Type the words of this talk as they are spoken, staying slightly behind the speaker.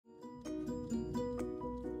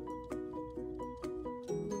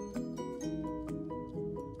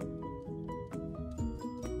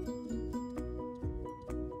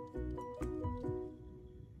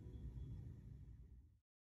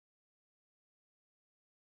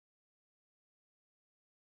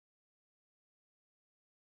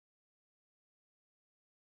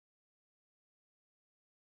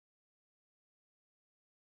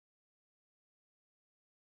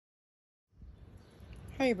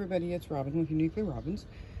Hi everybody, it's Robin with Uniquely Robins.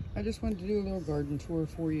 I just wanted to do a little garden tour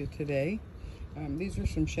for you today. These are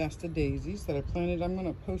some Shasta daisies that I planted. I'm going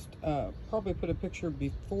to post, probably put a picture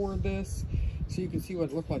before this so you can see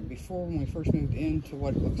what it looked like before when we first moved in to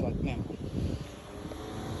what it looks like now.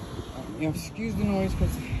 You have to excuse the noise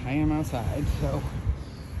because I am outside. So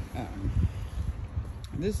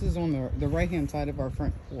this is on the right hand side of our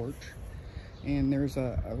front porch. And there's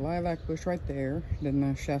a lilac bush right there, then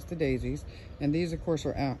the Shasta daisies. And these, of course,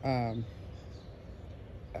 are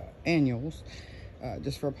annuals,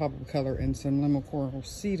 just for a pop of color, and some lemon coral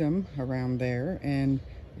sedum around there. And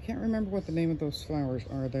I can't remember what the name of those flowers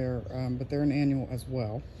are there, but they're an annual as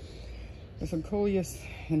well. There's some coleus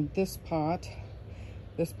in this pot.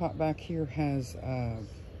 This pot back here has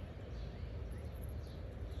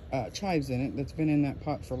chives in it that's been in that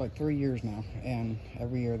pot for like 3 years now, and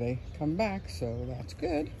every year they come back, so that's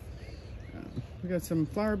good. We got some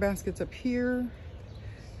flower baskets up here,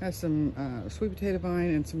 has some sweet potato vine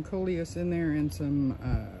and some coleus in there, and some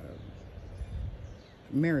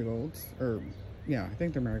marigolds, or yeah, I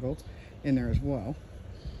think they're marigolds in there as well.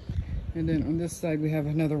 And then on this side we have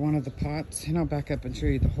another one of the pots, and I'll back up and show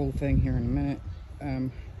you the whole thing here in a minute.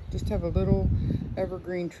 Just have a little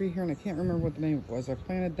evergreen tree here, and I can't remember what the name was. I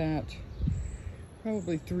planted that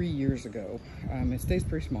probably 3 years ago. It stays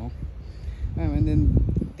pretty small. And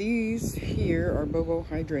then these here are bobo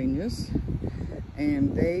hydrangeas,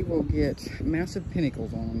 and they will get massive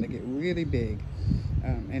pinnacles on them. They get really big,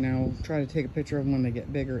 and I'll try to take a picture of them when they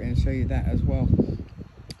get bigger and show you that as well.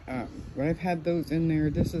 But I've had those in there.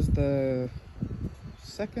 This is the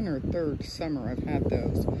second or third summer I've had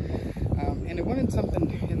those. And I wanted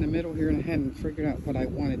something in the middle here, and I hadn't figured out what I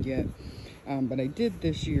wanted yet. But I did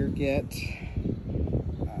this year get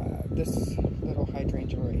this little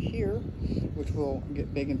hydrangea right here, which will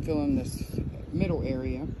get big and fill in this middle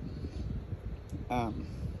area. And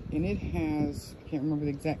it has, I can't remember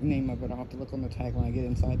the exact name of it. I'll have to look on the tag when I get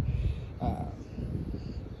inside.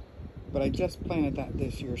 But I just planted that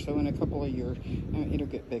this year, so in a couple of years, it'll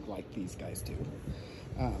get big like these guys do.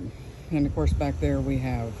 And of course back there we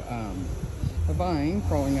have a vine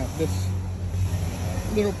crawling up this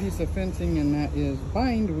little piece of fencing, and that is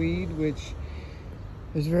bindweed, which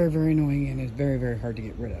is very, very annoying and is very, very hard to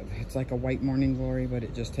get rid of. It's like a white morning glory, but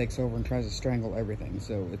it just takes over and tries to strangle everything.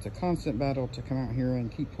 So it's a constant battle to come out here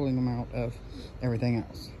and keep pulling them out of everything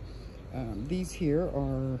else. These here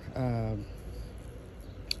are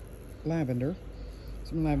lavender,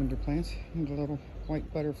 some lavender plants, and a little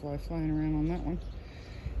white butterfly flying around on that one.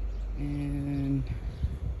 And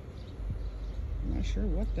I'm not sure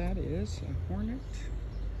what that is, a hornet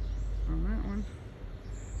on that one.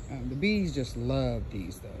 The bees just love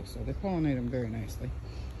these though, so they pollinate them very nicely.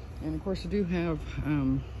 And of course I do have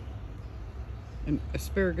an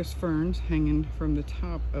asparagus ferns hanging from the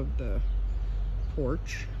top of the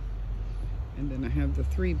porch. And then I have the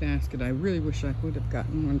 3 basket. I really wish I would have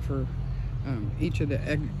gotten one for each of the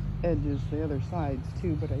edges, the other sides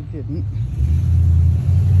too, but I didn't.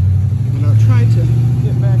 And I'll try to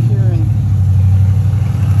get back here and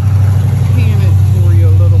pan it for you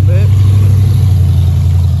a little bit.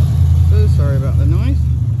 So sorry about the noise.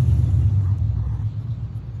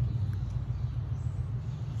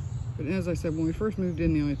 But as I said, when we first moved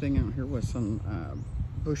in, the only thing out here was some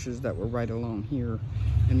bushes that were right along here,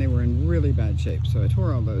 and they were in really bad shape, so I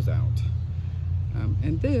tore all those out.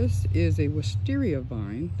 And this is a wisteria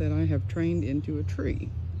vine that I have trained into a tree.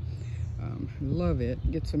 Love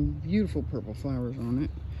it. Get some beautiful purple flowers on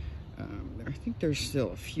it. I think there's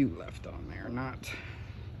still a few left on there, not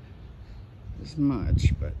as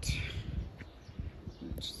much, but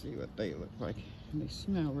let's see what they look like. And they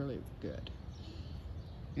smell really good.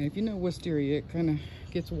 And if you know wisteria, it kind of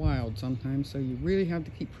gets wild sometimes, so you really have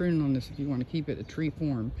to keep pruning on this if you want to keep it a tree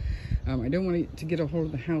form. I don't want it to get a hold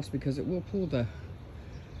of the house because it will pull the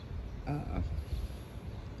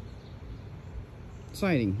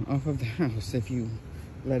siding off of the house if you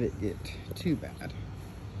let it get too bad.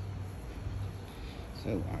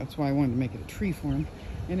 So that's why I wanted to make it a tree form.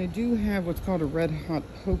 And I do have what's called a red hot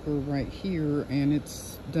poker right here, and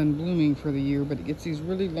it's done blooming for the year, but it gets these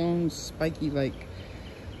really long, spiky, like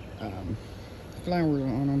flowers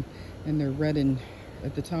on them, and they're red and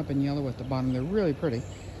at the top and yellow at the bottom. They're really pretty.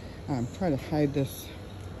 Try to hide this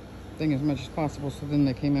thing as much as possible, so then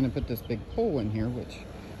they came in and put this big pole in here, which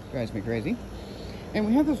drives me crazy. And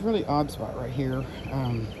we have this really odd spot right here.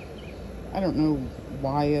 I don't know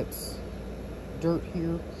why it's dirt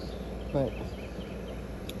here, but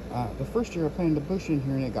the first year I planted the bush in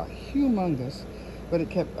here and it got humongous, but it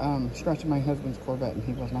kept scratching my husband's Corvette and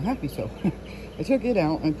he was not happy, so I took it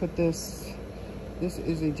out and put this This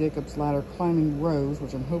is a Jacob's Ladder climbing rose,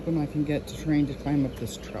 which I'm hoping I can get to train to climb up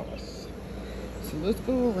this trellis. So let's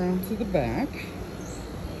go around to the back.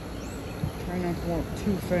 Try not to walk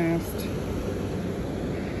too fast.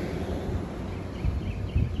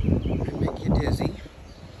 Make you dizzy.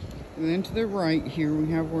 And then to the right here,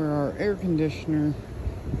 we have where our air conditioner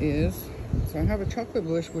is. So I have a chocolate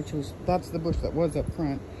bush, that's the bush that was up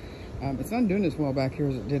front. It's not doing as well back here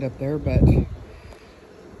as it did up there, but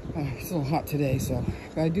it's a little hot today, so.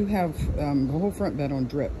 But I do have the whole front bed on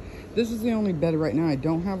drip. This is the only bed right now I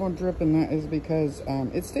don't have on drip, and that is because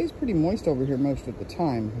it stays pretty moist over here most of the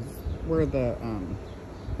time. Where the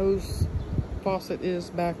hose faucet is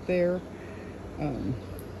back there,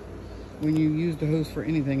 when you use the hose for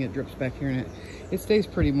anything, it drips back here, and it stays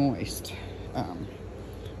pretty moist.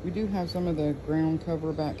 We do have some of the ground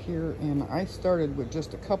cover back here, and I started with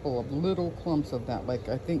just a couple of little clumps of that, like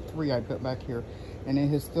I think 3 I put back here, and it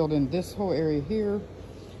has filled in this whole area here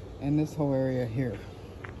and this whole area here.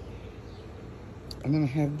 And then I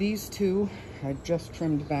have these 2 I just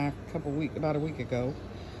trimmed back about a week ago,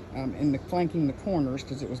 flanking the corners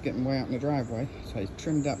because it was getting way out in the driveway, so I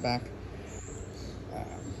trimmed that back.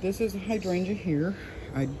 This is a hydrangea here.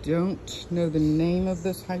 I don't know the name of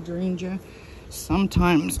this hydrangea.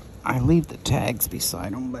 Sometimes I leave the tags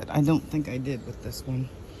beside them, but I don't think I did with this one.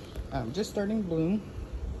 Just starting to bloom.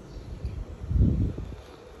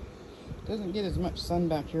 Doesn't get as much sun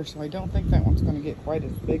back here, so I don't think that one's going to get quite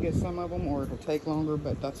as big as some of them, or it'll take longer,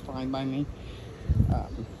 but that's fine by me.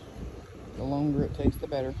 The longer it takes, the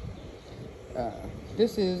better.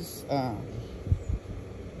 This is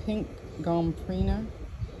pink gomprina.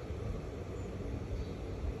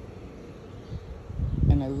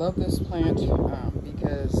 And I love this plant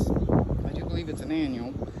because I do believe it's an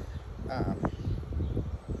annual,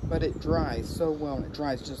 but it dries so well, and it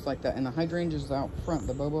dries just like that. And the hydrangeas out front,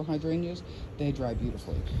 the bobo hydrangeas, they dry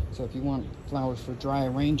beautifully. So if you want flowers for dry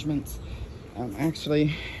arrangements,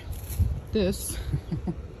 actually this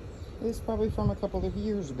is probably from a couple of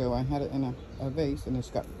years ago. I had it in a vase, and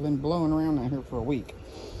it's been blowing around out here for a week.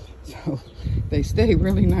 So they stay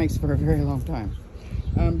really nice for a very long time.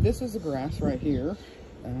 This is a grass right here.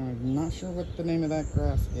 I'm not sure what the name of that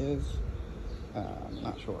grass is. I'm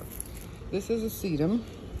not sure. This is a sedum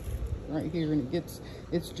right here, and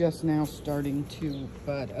it's just now starting to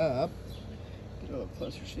bud up. Get a little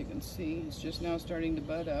closer so you can see. It's just now starting to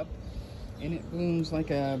bud up, and it blooms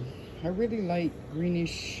like a really light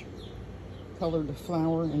greenish colored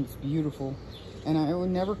flower, and it's beautiful. And I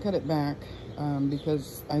would never cut it back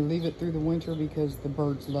because I leave it through the winter because the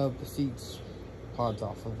birds love the seeds pods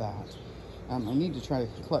off of that. I need to try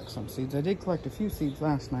to collect some seeds. I did collect a few seeds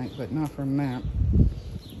last night, but not from that.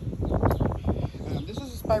 This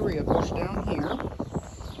is a spirea bush down here,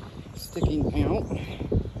 sticking out,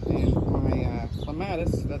 and my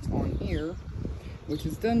clematis that's on here, which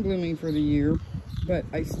is done blooming for the year, but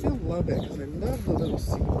I still love it because I love the little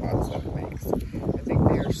seed pods that it makes. I think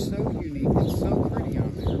they are so unique and so pretty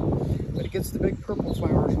on there. But it gets the big purple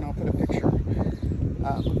flowers, and I'll put a picture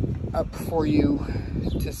up for you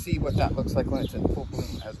to see what that looks like when it's in full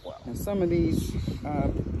bloom as well. And some of these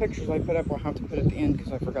pictures I put up, I'll have to put at the end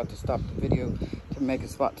because I forgot to stop the video to make a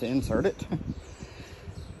spot to insert it.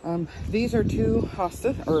 These are 2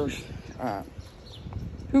 hosta or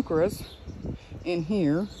heucheras in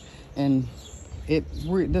here, and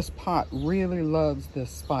this pot really loves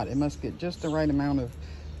this spot. It must get just the right amount of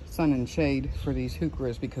sun and shade for these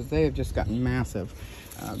heucheras because they have just gotten massive.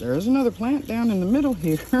 There is another plant down in the middle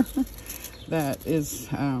here that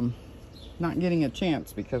is not getting a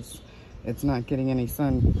chance because it's not getting any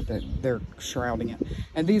sun. They're shrouding it.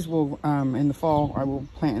 And these will, in the fall, I will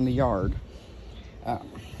plant in the yard.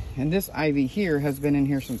 And this ivy here has been in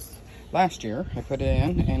here since last year. I put it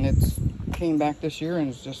in, and it's came back this year and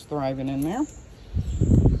is just thriving in there.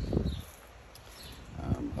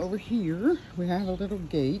 Over here, we have a little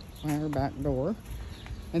gate by our back door.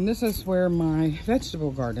 And this is where my vegetable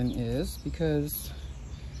garden is because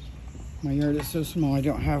my yard is so small, I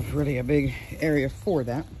don't have really a big area for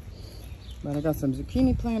that. But I got some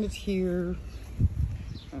zucchini planted here.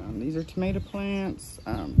 These are tomato plants,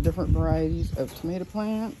 different varieties of tomato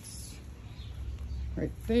plants.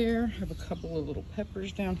 Right there, I have a couple of little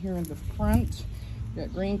peppers down here in the front.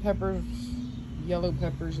 Got green peppers, yellow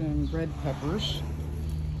peppers, and red peppers.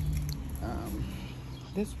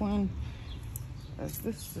 This one, I'm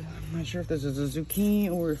not sure if this is a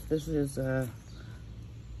zucchini or if this is a,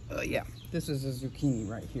 yeah, this is a zucchini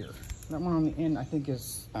right here. That one on the end, I think,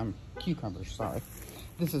 is cucumbers, sorry.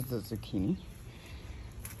 This is the zucchini.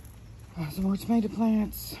 Some more tomato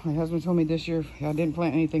plants. My husband told me this year I didn't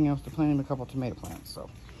plant anything else to plant him a couple tomato plants, so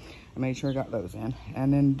I made sure I got those in.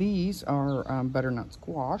 And then these are butternut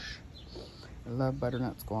squash. I love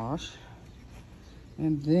butternut squash.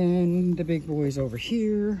 And then the big boys over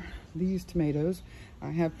here, these tomatoes.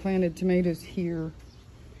 I have planted tomatoes here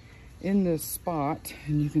in this spot,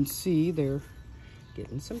 and you can see they're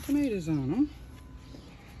getting some tomatoes on them.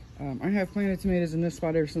 I have planted tomatoes in this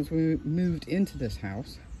spot ever since we moved into this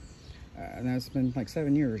house. And that's been like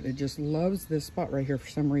 7 years. It just loves this spot right here for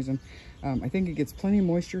some reason. I think it gets plenty of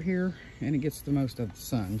moisture here, and it gets the most of the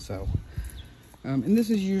sun. So, and this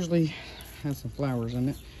is usually has some flowers in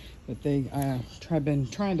it, but I've been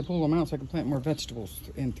trying to pull them out so I can plant more vegetables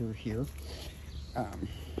in through here.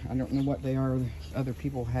 I don't know what they are. Other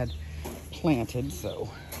people had planted, so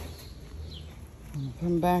I'm gonna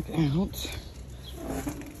come back out.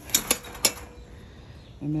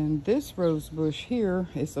 And then this rose bush here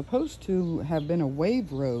is supposed to have been a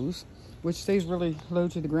wave rose, which stays really low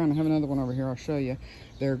to the ground. I have another one over here. I'll show you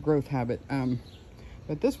their growth habit.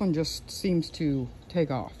 But this one just seems to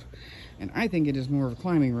take off. And I think it is more of a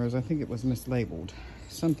climbing rose. I think it was mislabeled.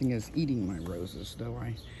 Something is eating my roses, though.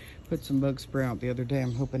 I put some bug spray out the other day.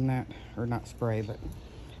 I'm hoping that, or not spray, but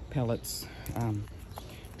pellets.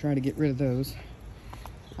 Try to get rid of those.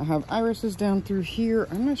 I have irises down through here.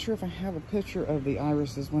 I'm not sure if I have a picture of the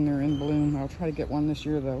irises when they're in bloom. I'll try to get one this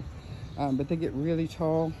year though. But they get really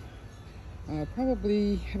tall,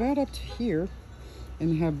 probably about up to here,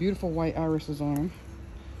 and have beautiful white irises on them.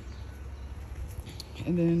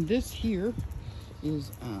 And then this here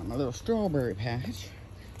is a little strawberry patch.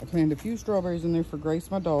 I planted a few strawberries in there for Grace,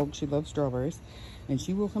 my dog. She loves strawberries, and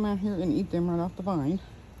she will come out here and eat them right off the vine.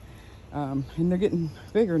 And they're getting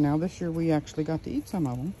bigger now. This year we actually got to eat some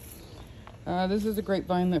of them. This is a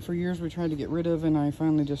grapevine that for years we tried to get rid of, and I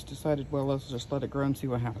finally just decided, well, let's just let it grow and see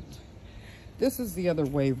what happens. This is the other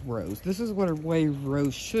wave rose. This is what a wave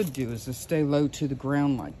rose should do, is to stay low to the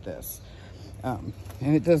ground like this. And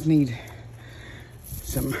it does need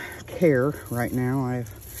some care right now. I'm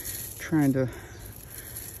trying to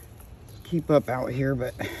keep up out here,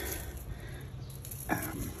 but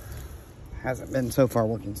hasn't been so far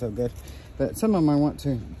working so good. But some of them I want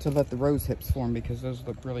to let the rose hips form, because those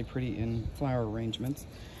look really pretty in flower arrangements.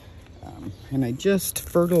 And I just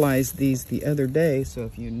fertilized these the other day, so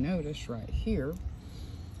if you notice right here,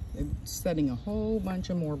 it's setting a whole bunch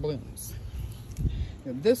of more blooms.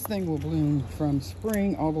 Now, this thing will bloom from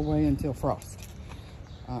spring all the way until frost.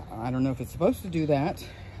 I don't know if it's supposed to do that.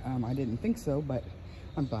 I didn't think so, but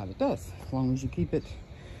I'm glad it does. As long as you keep it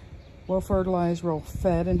well fertilized, well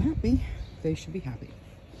fed, and happy, they should be happy.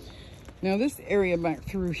 Now this area back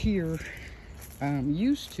through here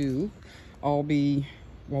used to all be,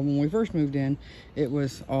 well, when we first moved in, it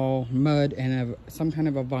was all mud and some kind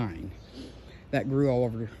of a vine that grew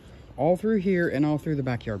all through here, and all through the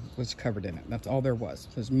backyard was covered in it. That's all there was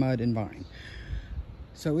mud and vine.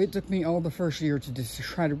 So it took me all the first year to just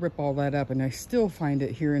try to rip all that up, and I still find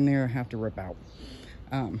it here and there I have to rip out.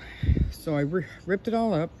 So I ripped it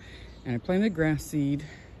all up, and I planted grass seed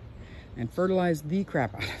and fertilized the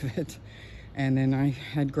crap out of it. And then I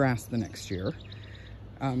had grass the next year.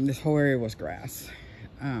 This whole area was grass.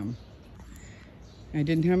 I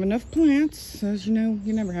didn't have enough plants. As you know,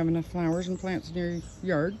 you never have enough flowers and plants in your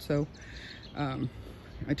yard. So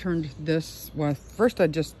I turned this, well, first I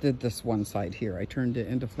just did this one side here. I turned it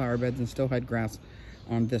into flower beds and still had grass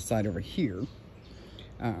on this side over here.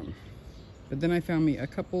 But then I found me a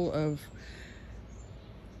couple of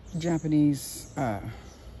Japanese, what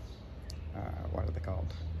are they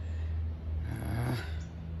called?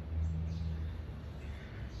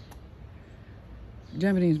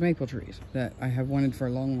 Japanese maple trees that I have wanted for a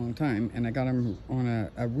long time, and I got them on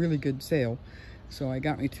a really good sale. So I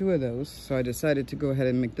got me 2 of those. So I decided to go ahead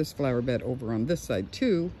and make this flower bed over on this side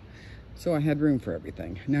too, so I had room for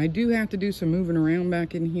everything. Now I do have to do some moving around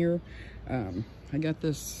back in here. I got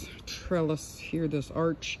this trellis here, this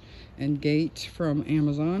arch and gate from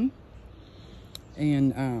Amazon,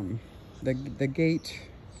 and the gate,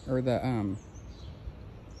 or the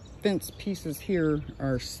fence pieces here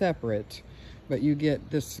are separate, but you get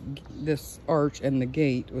this arch, and the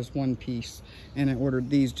gate was one piece, and I ordered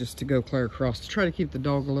these just to go clear across to try to keep the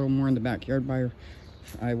dog a little more in the backyard by her.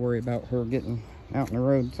 I worry about her getting out in the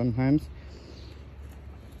road sometimes.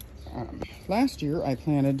 Last year I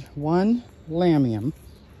planted one lamium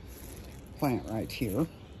plant right here,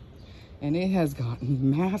 and it has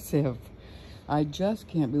gotten massive. I just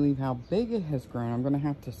can't believe how big it has grown. I'm going to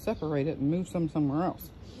have to separate it and move some somewhere else.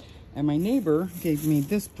 And my neighbor gave me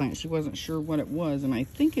this plant. She wasn't sure what it was, and I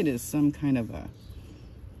think it is some kind of a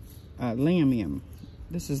lamium.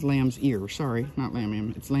 This is lamb's ear. Sorry, not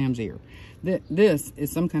lamium. It's lamb's ear. This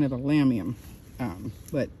is some kind of a lamium,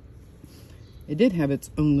 but It did have its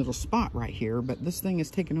own little spot right here, but this thing is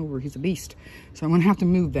taken over. He's a beast. So I'm gonna have to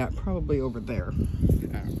move that probably over there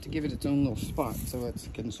to give it its own little spot so it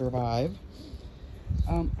can survive.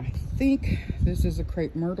 I think this is a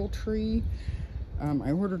crepe myrtle tree.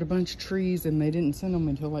 I ordered a bunch of trees and they didn't send them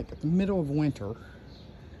until like the middle of winter.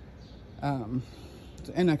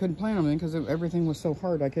 And I couldn't plant them in because everything was so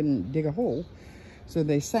hard I couldn't dig a hole. So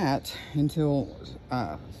they sat until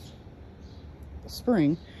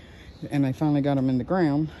spring, and I finally got them in the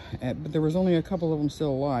ground. But there was only a couple of them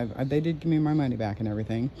still alive. They did give me my money back and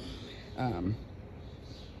everything.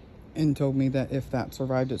 And told me that if that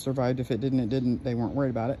survived, it survived. If it didn't, it didn't. They weren't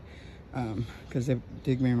worried about it because they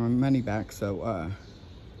did give me my money back. So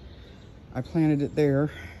I planted it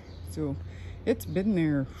there. So it's been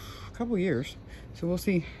there a couple years. So we'll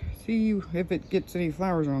see if it gets any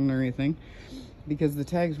flowers on there or anything, because the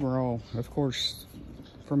tags were all, of course,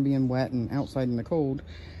 from being wet and outside in the cold,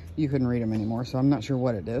 you couldn't read them anymore. So I'm not sure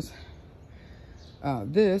what it is.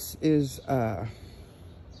 This is look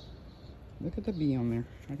at the bee on there.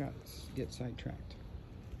 I get sidetracked.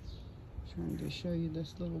 Trying to show you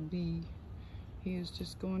this little bee. He is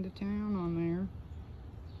just going to town on there.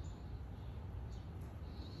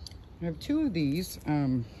 I have two of these.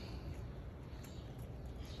 Of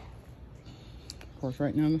course,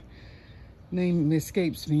 right now the name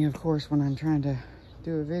escapes me, of course, when I'm trying to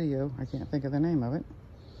do a video. I can't think of the name of it.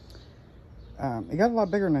 It got a lot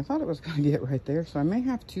bigger than I thought it was going to get right there, so I may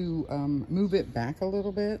have to move it back a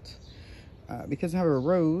little bit because I have a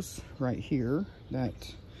rose right here that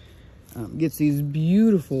gets these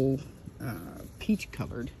beautiful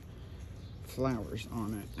peach-colored flowers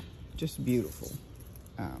on it. Just beautiful.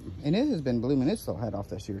 And it has been blooming. It still had off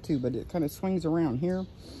this year too, but it kind of swings around here,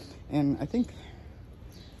 and I think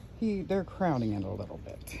they're crowding it a little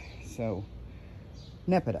bit. So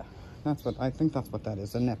Nepeta, I think that's what that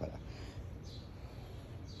is, a Nepeta.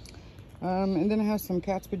 And then I have some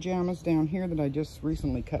cat's pajamas down here that I just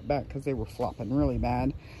recently cut back because they were flopping really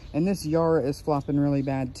bad. And this Yara is flopping really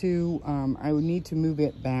bad too. I would need to move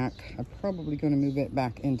it back. I'm probably going to move it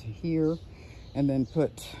back into here and then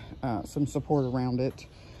put some support around it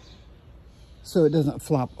so it doesn't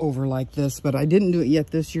flop over like this. But I didn't do it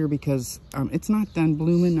yet this year because it's not done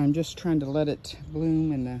blooming. I'm just trying to let it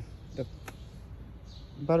bloom, and the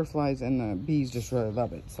butterflies and the bees just really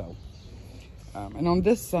love it. So and on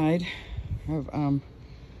this side I have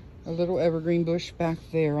a little evergreen bush back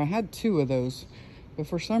there. I had two of those, but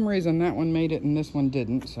for some reason that one made it and this one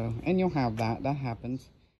didn't. So, and you'll have that happens.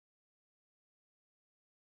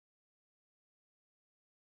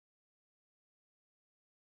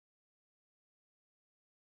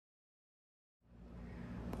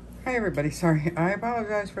 Hi everybody, sorry, I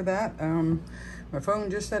apologize for that. My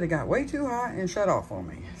phone just said it got way too hot and shut off on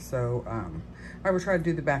me. So I will try to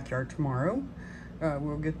do the backyard tomorrow.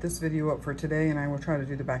 We'll get this video up for today, and I will try to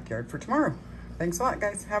do the backyard for tomorrow. Thanks a lot,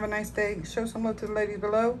 guys. Have a nice day. Show some love to the ladies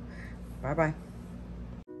below. Bye-bye.